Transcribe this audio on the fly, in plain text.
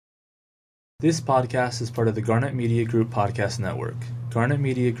This podcast is part of the Garnet Media Group podcast network. Garnet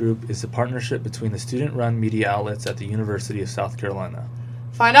Media Group is a partnership between the student-run media outlets at the University of South Carolina.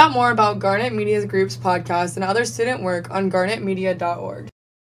 Find out more about Garnet Media Group's podcast and other student work on garnetmedia.org.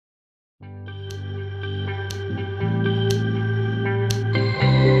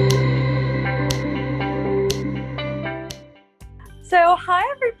 So, hi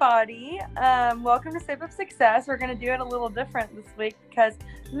everybody. Welcome to Sip of Success. We're going to do it a little different this week because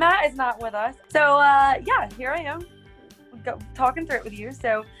Matt is not with us. So, here I am talking through it with you.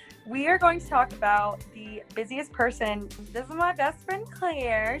 So, we are going to talk about the busiest person. This is my best friend,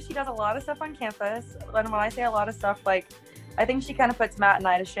 Claire. She does a lot of stuff on campus. And when I say a lot of stuff, I think she kind of puts Matt and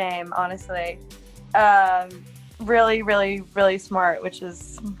I to shame, honestly. Really, really, really smart, which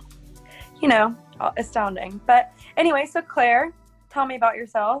is, astounding. But anyway, so Claire, tell me about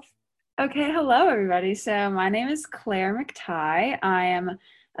yourself. Okay, hello everybody. So my name is Claire McTighe. I am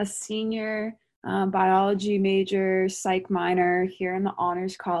a senior biology major, psych minor here in the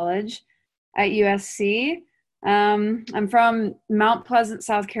Honors College at USC. I'm from Mount Pleasant,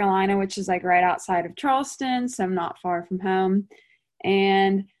 South Carolina, which is right outside of Charleston, so I'm not far from home.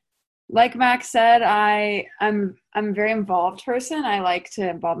 And like Max said, I'm a very involved person. I like to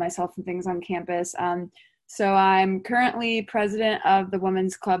involve myself in things on campus. So I'm currently president of the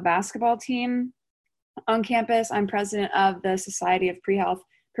women's club basketball team on campus. I'm president of the Society of Pre-Health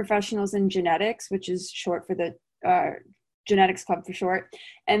Professionals in Genetics, which is short for the Genetics Club for short.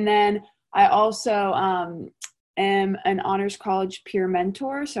 And then I also am an Honors College peer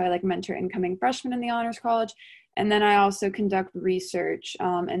mentor. So I mentor incoming freshmen in the Honors College. And then I also conduct research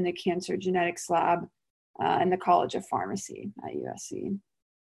in the Cancer Genetics Lab in the College of Pharmacy at USC.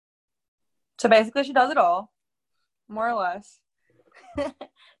 So basically she does it all, more or less.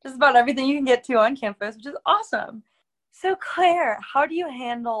 Just about everything you can get to on campus, which is awesome. So Claire, how do you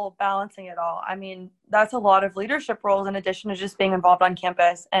handle balancing it all? I mean, that's a lot of leadership roles in addition to just being involved on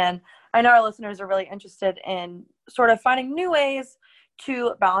campus. And I know our listeners are really interested in sort of finding new ways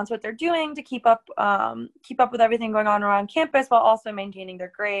to balance what they're doing to keep up with everything going on around campus while also maintaining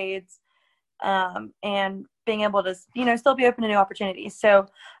their grades and being able to, still be open to new opportunities. So,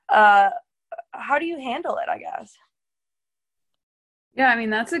 how do you handle it, I guess? Yeah, I mean,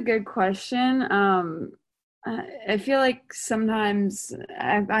 that's a good question. I feel like sometimes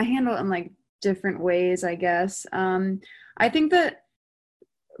I handle it in different ways, I guess. I think that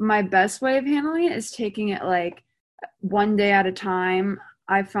my best way of handling it is taking it one day at a time.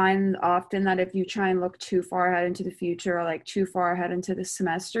 I find often that if you try and look too far ahead into the future or too far ahead into the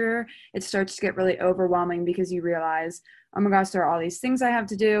semester, it starts to get really overwhelming because you realize, oh my gosh, there are all these things I have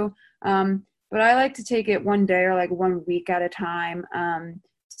to do. But I like to take it one day or 1 week at a time.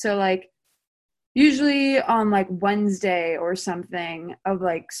 So usually on Wednesday or something of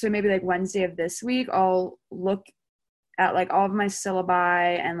so maybe Wednesday of this week, I'll look at all of my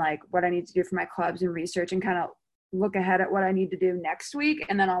syllabi and what I need to do for my clubs and research and kind of look ahead at what I need to do next week.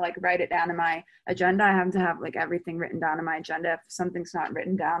 And then I'll write it down in my agenda. I have to have everything written down in my agenda. If something's not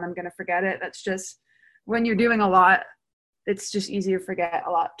written down, I'm going to forget it. That's just when you're doing a lot, it's just easier to forget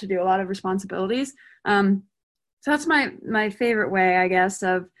to do a lot of responsibilities. So that's my favorite way, I guess,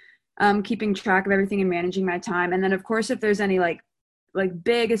 of keeping track of everything and managing my time. And then of course, if there's any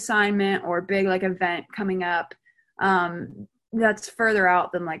big assignment or big event coming up, that's further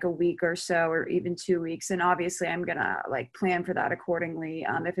out than a week or so, or even 2 weeks. And obviously I'm going to plan for that accordingly.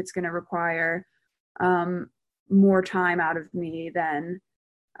 If it's going to require more time out of me, then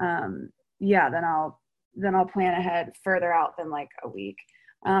then I'll plan ahead further out than a week.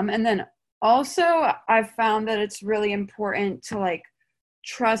 And then also I've found that it's really important to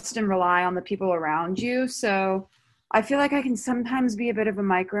trust and rely on the people around you. So I feel like I can sometimes be a bit of a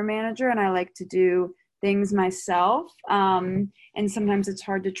micromanager and I like to do things myself. And sometimes it's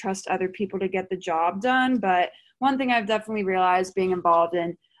hard to trust other people to get the job done. But one thing I've definitely realized being involved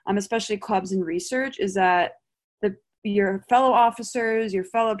in, especially clubs and research, is that your fellow officers, your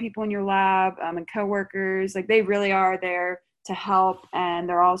fellow people in your lab, and coworkers, they really are there to help, and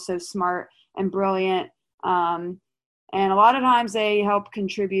they're all so smart and brilliant. And a lot of times they help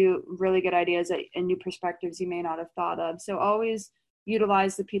contribute really good ideas and new perspectives you may not have thought of. So always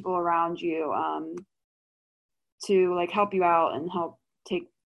utilize the people around you to help you out and help take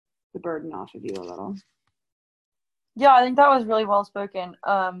the burden off of you a little. Yeah, I think that was really well spoken.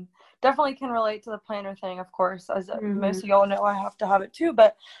 Definitely can relate to the planner thing, of course, as most of y'all know I have to have it too,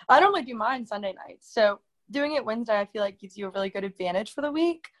 but I normally do mine Sunday nights. So doing it Wednesday, I feel gives you a really good advantage for the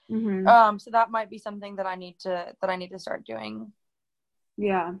week. So that might be something that I need to start doing.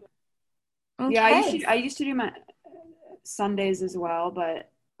 Yeah. Okay. Yeah, I used to do my Sundays as well, but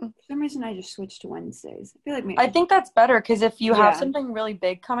For some reason, I just switched to Wednesdays. I feel like maybe I think that's better because if you have Yeah. something really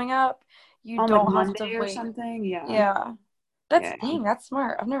big coming up, you on like don't have Monday to or wait. something. Yeah. Yeah. Yeah. Dang, that's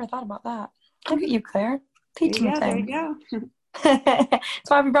smart. I've never thought about that. Look at you, Claire. There you Teaching go. There you things. go. That's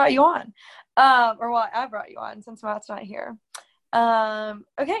why we brought you on. Or well, I brought you on since Matt's not here.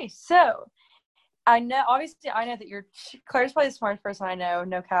 Okay, so I know that Claire's probably the smartest person I know,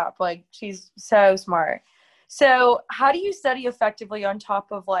 no cap. Like, she's so smart. So how do you study effectively on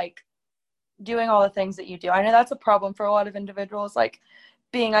top of like doing all the things that you do? I know that's a problem for a lot of individuals, like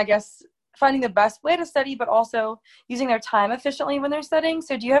being, I guess, finding the best way to study, but also using their time efficiently when they're studying.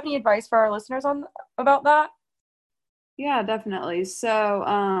 So do you have any advice for our listeners about that? Yeah, definitely. So,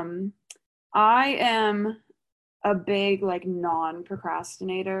 I am a big like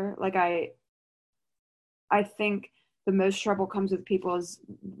non-procrastinator. Like I think the most trouble comes with people is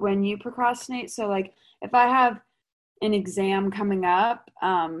when you procrastinate. So like if I have an exam coming up,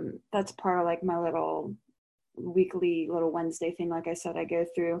 that's part of like my little weekly little Wednesday thing. Like I said, I go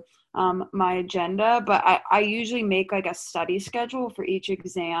through my agenda, but I usually make like a study schedule for each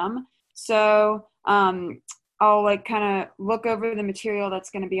exam. So I'll like kind of look over the material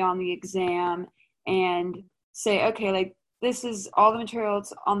that's going to be on the exam and say, okay, like this is all the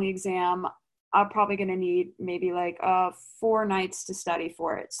materials on the exam. I'm probably going to need maybe like 4 nights to study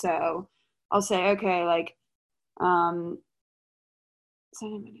for it. So I'll say, okay, like,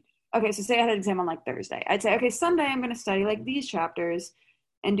 okay, so say I had an exam on like Thursday. I'd say, okay, Sunday I'm going to study like these chapters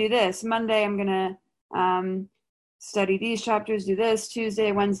and do this. Monday I'm going to study these chapters, do this,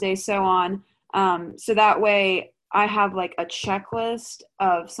 Tuesday, Wednesday, so on. So that way I have like a checklist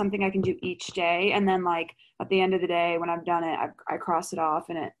of something I can do each day. And then like at the end of the day, when I've done it, I cross it off,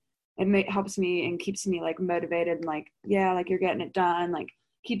 and it helps me and keeps me like motivated and like, yeah, like you're getting it done, like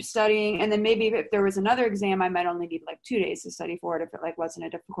keep studying. And then maybe if there was another exam, I might only need like 2 days to study for it if it like wasn't a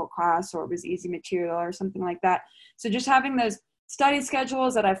difficult class or it was easy material or something like that. So just having those study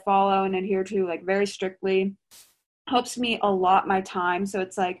schedules that I follow and adhere to like very strictly helps me allot my time. So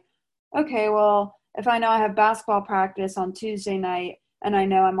it's like, okay, well, if I know I have basketball practice on Tuesday night and I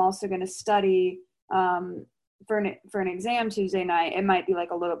know I'm also going to study for an exam Tuesday night, it might be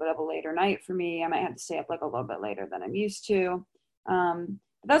like a little bit of a later night for me. I might have to stay up like a little bit later than I'm used to.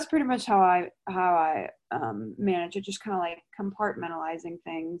 That's pretty much how I manage it, just kind of like compartmentalizing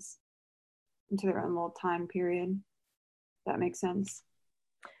things into their own little time period. If that makes sense.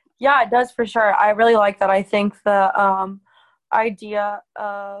 Yeah, it does for sure. I really like that. I think the idea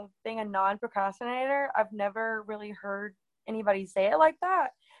of being a non-procrastinator, I've never really heard anybody say it like that,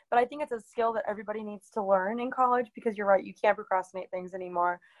 but I think it's a skill that everybody needs to learn in college, because you're right, you can't procrastinate things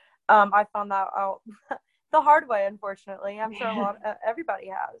anymore. I found that out the hard way, unfortunately. I'm sure everybody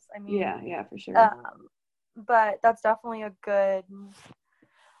has. I mean, yeah, for sure. But that's definitely a good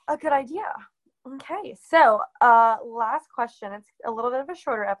idea. Okay, so last question. It's a little bit of a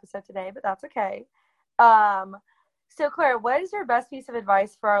shorter episode today, but that's okay. So Claire, what is your best piece of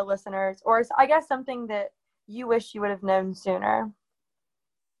advice for our listeners, or I guess something that you wish you would have known sooner?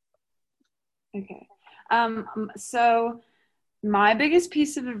 Okay. So my biggest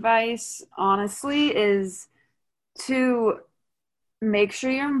piece of advice, honestly, is to make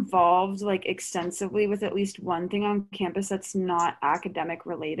sure you're involved like extensively with at least one thing on campus that's not academic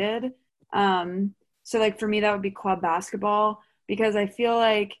related. So like for me, that would be club basketball, because I feel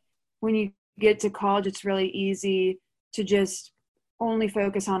like when you get to college, it's really easy to just only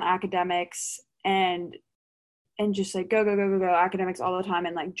focus on academics and just like go academics all the time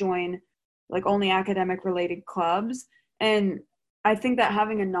and like join like only academic related clubs. And I think that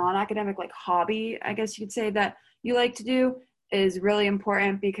having a non-academic like hobby, I guess you could say, that you like to do is really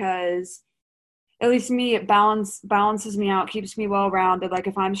important, because at least me, it balances me out, keeps me well-rounded. Like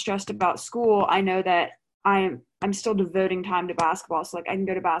if I'm stressed about school, I know that I'm still devoting time to basketball. So like I can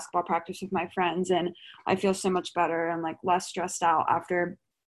go to basketball practice with my friends and I feel so much better and like less stressed out after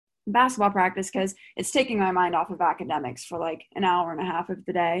basketball practice, because it's taking my mind off of academics for like an hour and a half of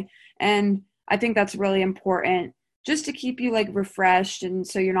the day. And I think that's really important, just to keep you like refreshed and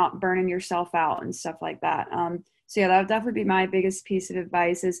so you're not burning yourself out and stuff like that. So yeah, that would definitely be my biggest piece of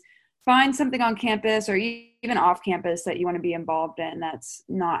advice, is find something on campus or even off campus that you want to be involved in that's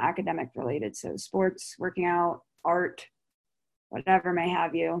not academic related. So sports, working out, art, whatever may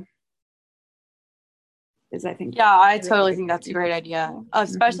have you. Is I think. Yeah, I totally think that's a great idea,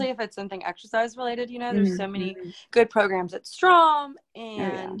 especially if it's something exercise related. You know, there's so many good programs at Strom,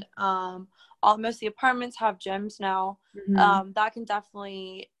 and most of the apartments have gyms now. That can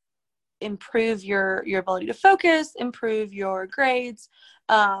definitely improve your ability to focus, improve your grades.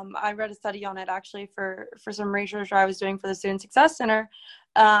 I read a study on it actually for some research I was doing for the Student Success Center.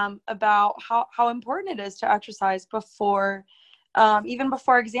 about how important it is to exercise before, even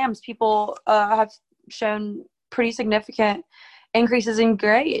before exams. People have shown pretty significant increases in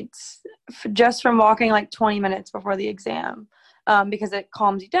grades just from walking like 20 minutes before the exam, because it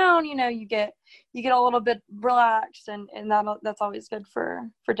calms you down. You get a little bit relaxed, and that's always good for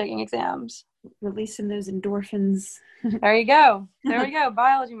taking exams. Releasing those endorphins. There you go. There we go.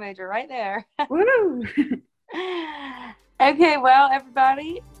 Biology major right there. Woo! Okay, well,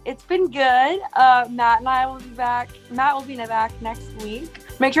 everybody, it's been good. Matt and I will be back. Matt will be back next week.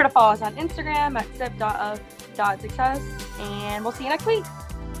 Make sure to follow us on Instagram at sip.of.success, and we'll see you next week.